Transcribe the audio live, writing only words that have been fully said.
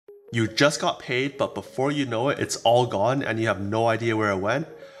You just got paid, but before you know it, it's all gone and you have no idea where it went.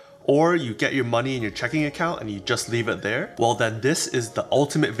 Or you get your money in your checking account and you just leave it there. Well, then this is the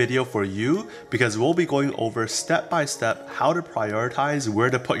ultimate video for you, because we'll be going over step by step how to prioritize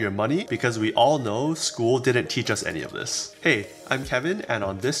where to put your money, because we all know school didn't teach us any of this. Hey, I'm Kevin, and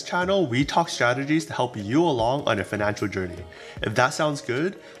on this channel, we talk strategies to help you along on your financial journey. If that sounds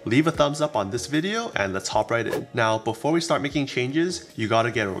good, leave a thumbs up on this video and let's hop right in. Now, before we start making changes, you gotta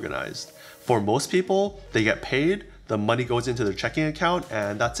get organized. For most people, they get paid, the money goes into their checking account,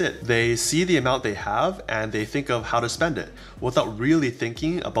 and that's it. They see the amount they have and they think of how to spend it without really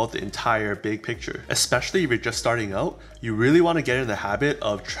thinking about the entire big picture. Especially if you're just starting out, you really want to get in the habit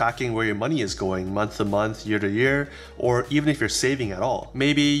of tracking where your money is going month to month, year to year, or even if you're saving at all.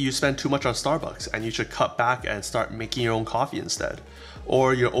 Maybe you spend too much on Starbucks and you should cut back and start making your own coffee instead.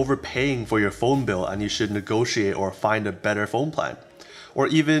 Or you're overpaying for your phone bill and you should negotiate or find a better phone plan. Or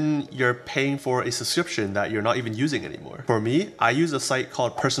even you're paying for a subscription that you're not even using anymore. For me, I use a site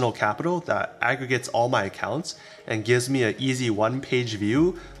called Personal Capital that aggregates all my accounts and gives me an easy one-page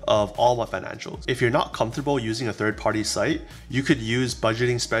view of all my financials. If you're not comfortable using a third-party site, you could use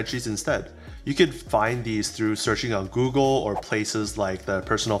budgeting spreadsheets instead. You could find these through searching on Google or places like the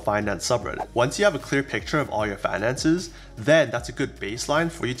personal finance subreddit. Once you have a clear picture of all your finances, then that's a good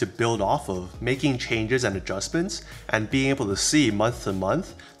baseline for you to build off of, making changes and adjustments and being able to see month to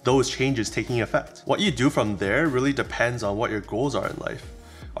month those changes taking effect. What you do from there really depends on what your goals are in life.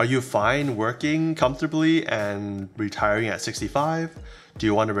 Are you fine working comfortably and retiring at 65? Do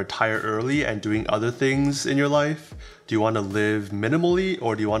you want to retire early and doing other things in your life? Do you want to live minimally,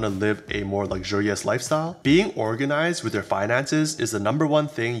 or do you want to live a more luxurious lifestyle? Being organized with your finances is the #1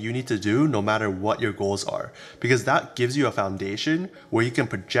 thing you need to do no matter what your goals are, because that gives you a foundation where you can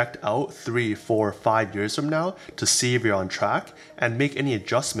project out 3, 4, 5 years from now to see if you're on track and make any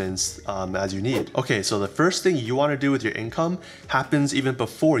adjustments as you need. Okay, so the first thing you want to do with your income happens even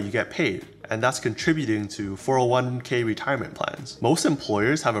before you get paid, and that's contributing to 401k retirement plans. Most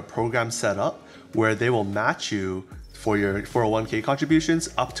employers have a program set up where they will match you for your 401k contributions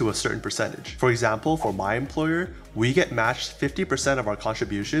up to a certain percentage. For example, for my employer, we get matched 50% of our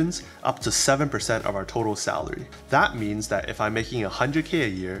contributions up to 7% of our total salary. That means that if I'm making 100k a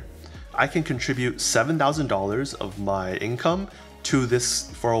year, I can contribute $7,000 of my income to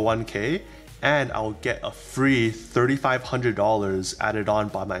this 401k, and I'll get a free $3,500 added on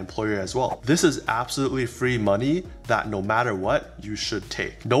by my employer as well. This is absolutely free money that no matter what, you should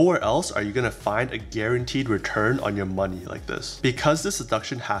take. Nowhere else are you gonna find a guaranteed return on your money like this. Because this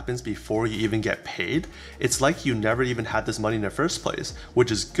deduction happens before you even get paid, it's like you never even had this money in the first place,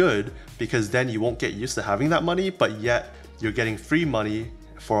 which is good because then you won't get used to having that money, but yet you're getting free money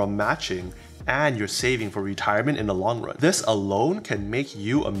for a matching, and you're saving for retirement in the long run. This alone can make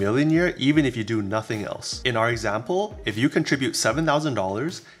you a millionaire even if you do nothing else. In our example, if you contribute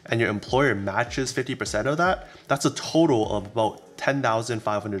 $7,000 and your employer matches 50% of that, that's a total of about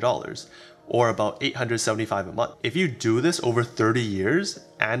 $10,500. or about $875 a month. If you do this over 30 years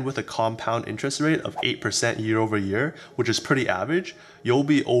and with a compound interest rate of 8% year over year, which is pretty average, you'll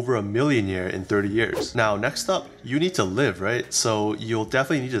be over a millionaire in 30 years. Now, next up, you need to live, right? So you'll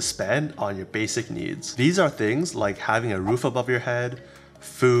definitely need to spend on your basic needs. These are things like having a roof above your head,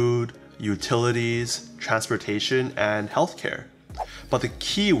 food, utilities, transportation, and healthcare. But the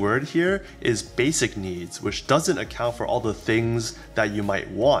key word here is basic needs, which doesn't account for all the things that you might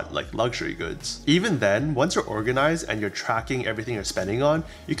want, like luxury goods. Even then, once you're organized and you're tracking everything you're spending on,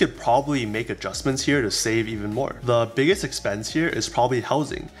 you could probably make adjustments here to save even more. The biggest expense here is probably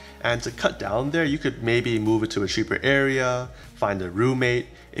housing. And to cut down there, you could maybe move it to a cheaper area, find a roommate.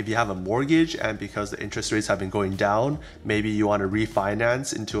 If you have a mortgage and because the interest rates have been going down, maybe you want to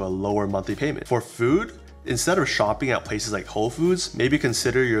refinance into a lower monthly payment. For food, instead of shopping at places like Whole Foods, maybe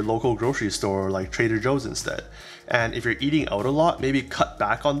consider your local grocery store like Trader Joe's instead. And if you're eating out a lot, maybe cut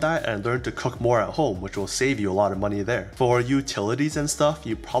back on that and learn to cook more at home, which will save you a lot of money there. For utilities and stuff,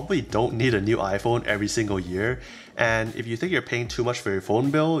 you probably don't need a new iPhone every single year. And if you think you're paying too much for your phone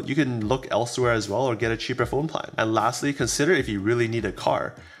bill, you can look elsewhere as well or get a cheaper phone plan. And lastly, consider if you really need a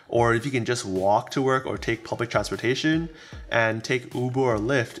car, or if you can just walk to work or take public transportation, and take Uber or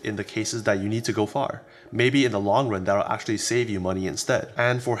Lyft in the cases that you need to go far. Maybe in the long run, that'll actually save you money instead.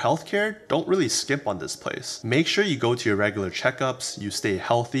 And for healthcare, don't really skimp on this place. Make sure you go to your regular checkups, you stay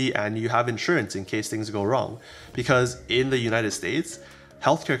healthy, and you have insurance in case things go wrong. Because in the United States,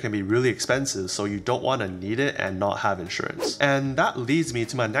 Healthcare can be really expensive, so you don't want to need it and not have insurance. And that leads me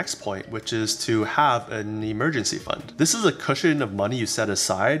to my next point, which is to have an emergency fund. This is a cushion of money you set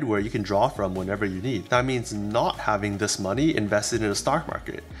aside where you can draw from whenever you need. That means not having this money invested in the stock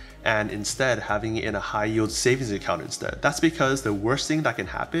market, and instead having it in a high yield savings account instead. That's because the worst thing that can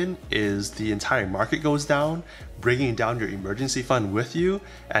happen is the entire market goes down, bringing down your emergency fund with you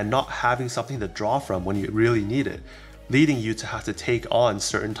and not having something to draw from when you really need it, leading you to have to take on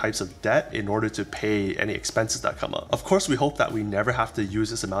certain types of debt in order to pay any expenses that come up. Of course, we hope that we never have to use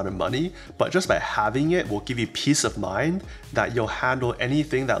this amount of money, but just by having it will give you peace of mind that you'll handle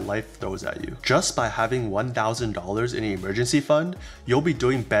anything that life throws at you. Just by having $1,000 in an emergency fund, you'll be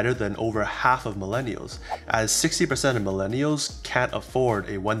doing better than over half of millennials, as 60% of millennials can't afford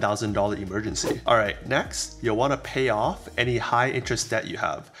a $1,000 emergency. Alright, next, you'll want to pay off any high interest debt you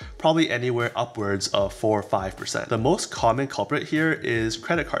have, probably anywhere upwards of 4 or 5%. The most common culprit here is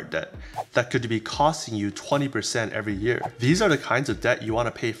credit card debt that could be costing you 20% every year. These are the kinds of debt you want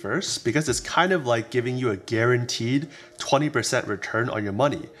to pay first because it's kind of like giving you a guaranteed 20% return on your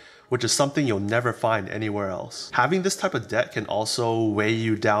money, which is something you'll never find anywhere else. Having this type of debt can also weigh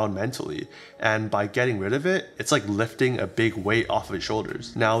you down mentally, and by getting rid of it, it's like lifting a big weight off of your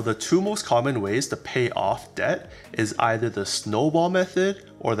shoulders. Now, the two most common ways to pay off debt is either the snowball method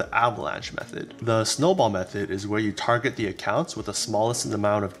or the avalanche method. The snowball method is where you target the accounts with the smallest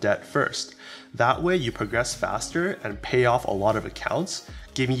amount of debt first. That way you progress faster and pay off a lot of accounts,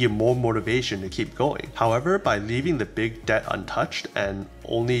 giving you more motivation to keep going. However, by leaving the big debt untouched and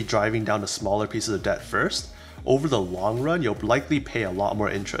only driving down the smaller pieces of debt first, over the long run, you'll likely pay a lot more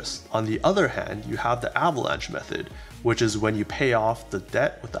interest. On the other hand, you have the avalanche method, which is when you pay off the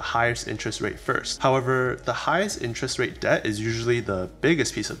debt with the highest interest rate first. However, the highest interest rate debt is usually the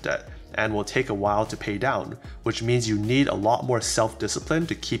biggest piece of debt and will take a while to pay down, which means you need a lot more self-discipline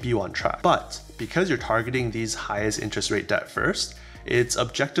to keep you on track. But because you're targeting these highest interest rate debt first, it's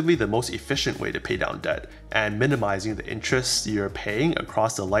objectively the most efficient way to pay down debt and minimizing the interest you're paying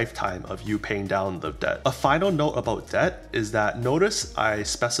across the lifetime of you paying down the debt. A final note about debt is that notice I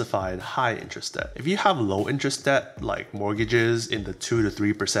specified high interest debt. If you have low interest debt like mortgages in the 2 to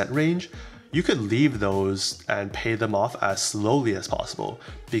 3% range, you could leave those and pay them off as slowly as possible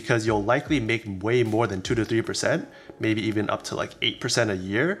because you'll likely make way more than 2 to 3%, maybe even up to like 8% a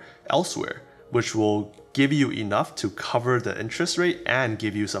year elsewhere, which will give you enough to cover the interest rate and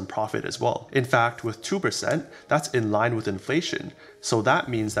give you some profit as well. In fact, with 2%, that's in line with inflation. So that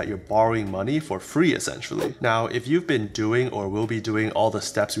means that you're borrowing money for free essentially. Now, if you've been doing or will be doing all the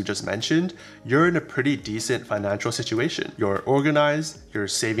steps we just mentioned, you're in a pretty decent financial situation. You're organized, you're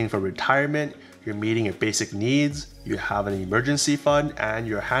saving for retirement, you're meeting your basic needs, you have an emergency fund, and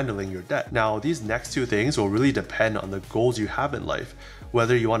you're handling your debt. Now, these next two things will really depend on the goals you have in life,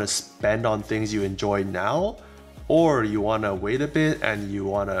 whether you want to spend on things you enjoy now, or you want to wait a bit and you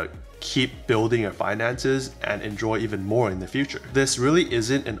want to keep building your finances and enjoy even more in the future. This really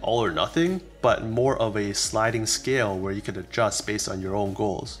isn't an all or nothing, but more of a sliding scale where you can adjust based on your own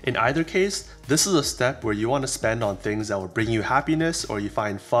goals. In either case, this is a step where you want to spend on things that will bring you happiness or you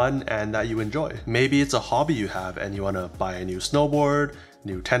find fun and that you enjoy. Maybe it's a hobby you have and you want to buy a new snowboard,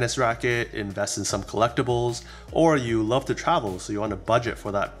 new tennis racket, invest in some collectibles, or you love to travel so you want to budget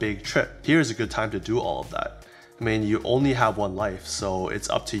for that big trip. Here's a good time to do all of that. I mean, you only have one life, so it's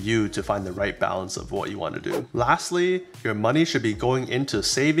up to you to find the right balance of what you want to do. Lastly, your money should be going into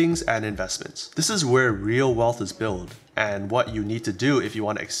savings and investments. This is where real wealth is built and what you need to do if you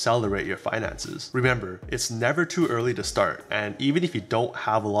want to accelerate your finances. Remember, it's never too early to start, and even if you don't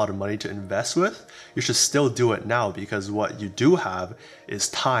have a lot of money to invest with, you should still do it now because what you do have is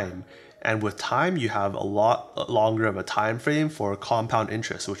time. And with time, you have a lot longer of a time frame for compound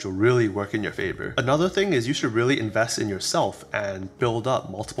interest, which will really work in your favor. Another thing is you should really invest in yourself and build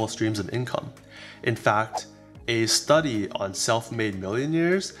up multiple streams of income. In fact, a study on self-made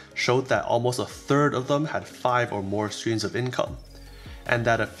millionaires showed that almost a third of them had 5 or more streams of income, and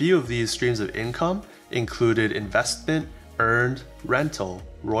that a few of these streams of income included investment, earned, rental,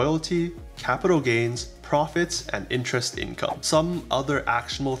 royalty, capital gains, profits, and interest income. Some other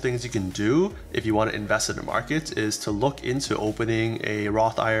actionable things you can do if you want to invest in the markets is to look into opening a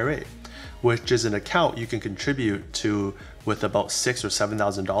Roth IRA, which is an account you can contribute to with about $6,000 or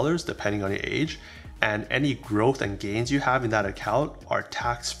 $7,000 depending on your age, and any growth and gains you have in that account are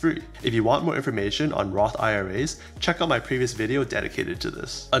tax-free. If you want more information on Roth IRAs, check out my previous video dedicated to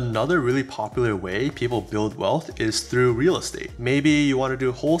this. Another really popular way people build wealth is through real estate. Maybe you want to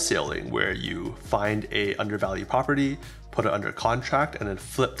do wholesaling where you find a undervalued property, put it under contract, and then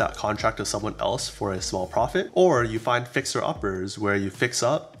flip that contract to someone else for a small profit. Or you find fixer-uppers where you fix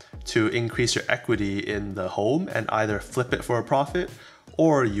up to increase your equity in the home and either flip it for a profit,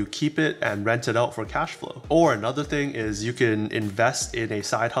 or you keep it and rent it out for cash flow. Or another thing is you can invest in a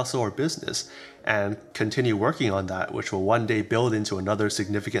side hustle or business and continue working on that, which will one day build into another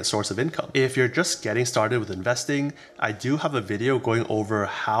significant source of income. If you're just getting started with investing, I do have a video going over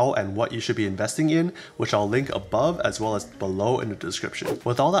how and what you should be investing in, which I'll link above as well as below in the description.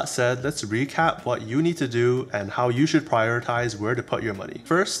 With all that said, let's recap what you need to do and how you should prioritize where to put your money.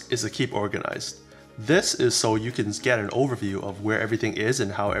 First is to keep organized. This is so you can get an overview of where everything is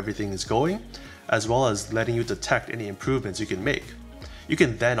and how everything is going, as well as letting you detect any improvements you can make. You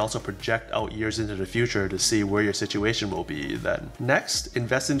can then also project out years into the future to see where your situation will be then. Next,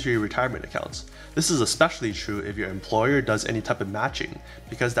 invest into your retirement accounts. This is especially true if your employer does any type of matching,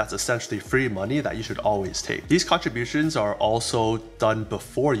 because that's essentially free money that you should always take. These contributions are also done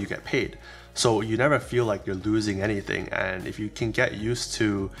before you get paid, so you never feel like you're losing anything, and if you can get used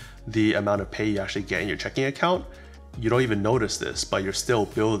to the amount of pay you actually get in your checking account, you don't even notice this, but you're still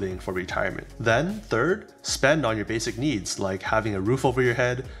building for retirement. Then third, spend on your basic needs like having a roof over your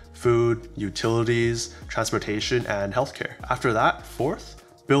head, food, utilities, transportation, and healthcare. After that, fourth,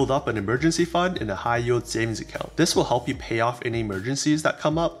 build up an emergency fund in a high yield savings account. This will help you pay off any emergencies that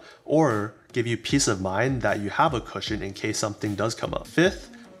come up or give you peace of mind that you have a cushion in case something does come up. Fifth,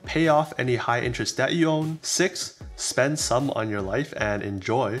 pay off any high interest debt you own. 6, spend some on your life and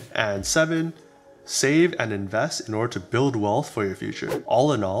enjoy. And 7, save and invest in order to build wealth for your future.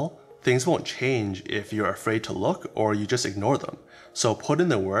 All in all, things won't change if you're afraid to look or you just ignore them. So put in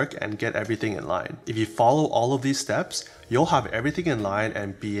the work and get everything in line. If you follow all of these steps, you'll have everything in line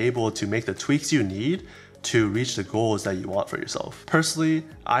and be able to make the tweaks you need to reach the goals that you want for yourself. Personally,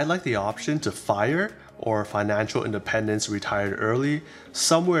 I like the option to FIRE or financial independence retired early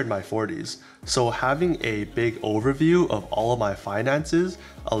somewhere in my 40s. So having a big overview of all of my finances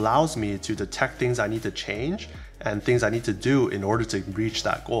allows me to detect things I need to change and things I need to do in order to reach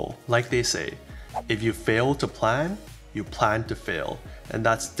that goal. Like they say, if you fail to plan, you plan to fail. And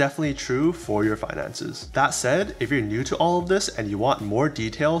that's definitely true for your finances. That said, if you're new to all of this and you want more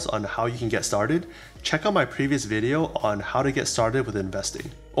details on how you can get started, check out my previous video on how to get started with investing.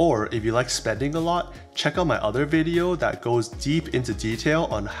 Or if you like spending a lot, check out my other video that goes deep into detail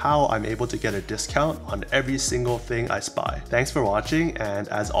on how I'm able to get a discount on every single thing I buy. Thanks for watching, and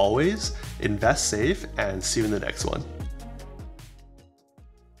as always, invest safe and see you in the next one.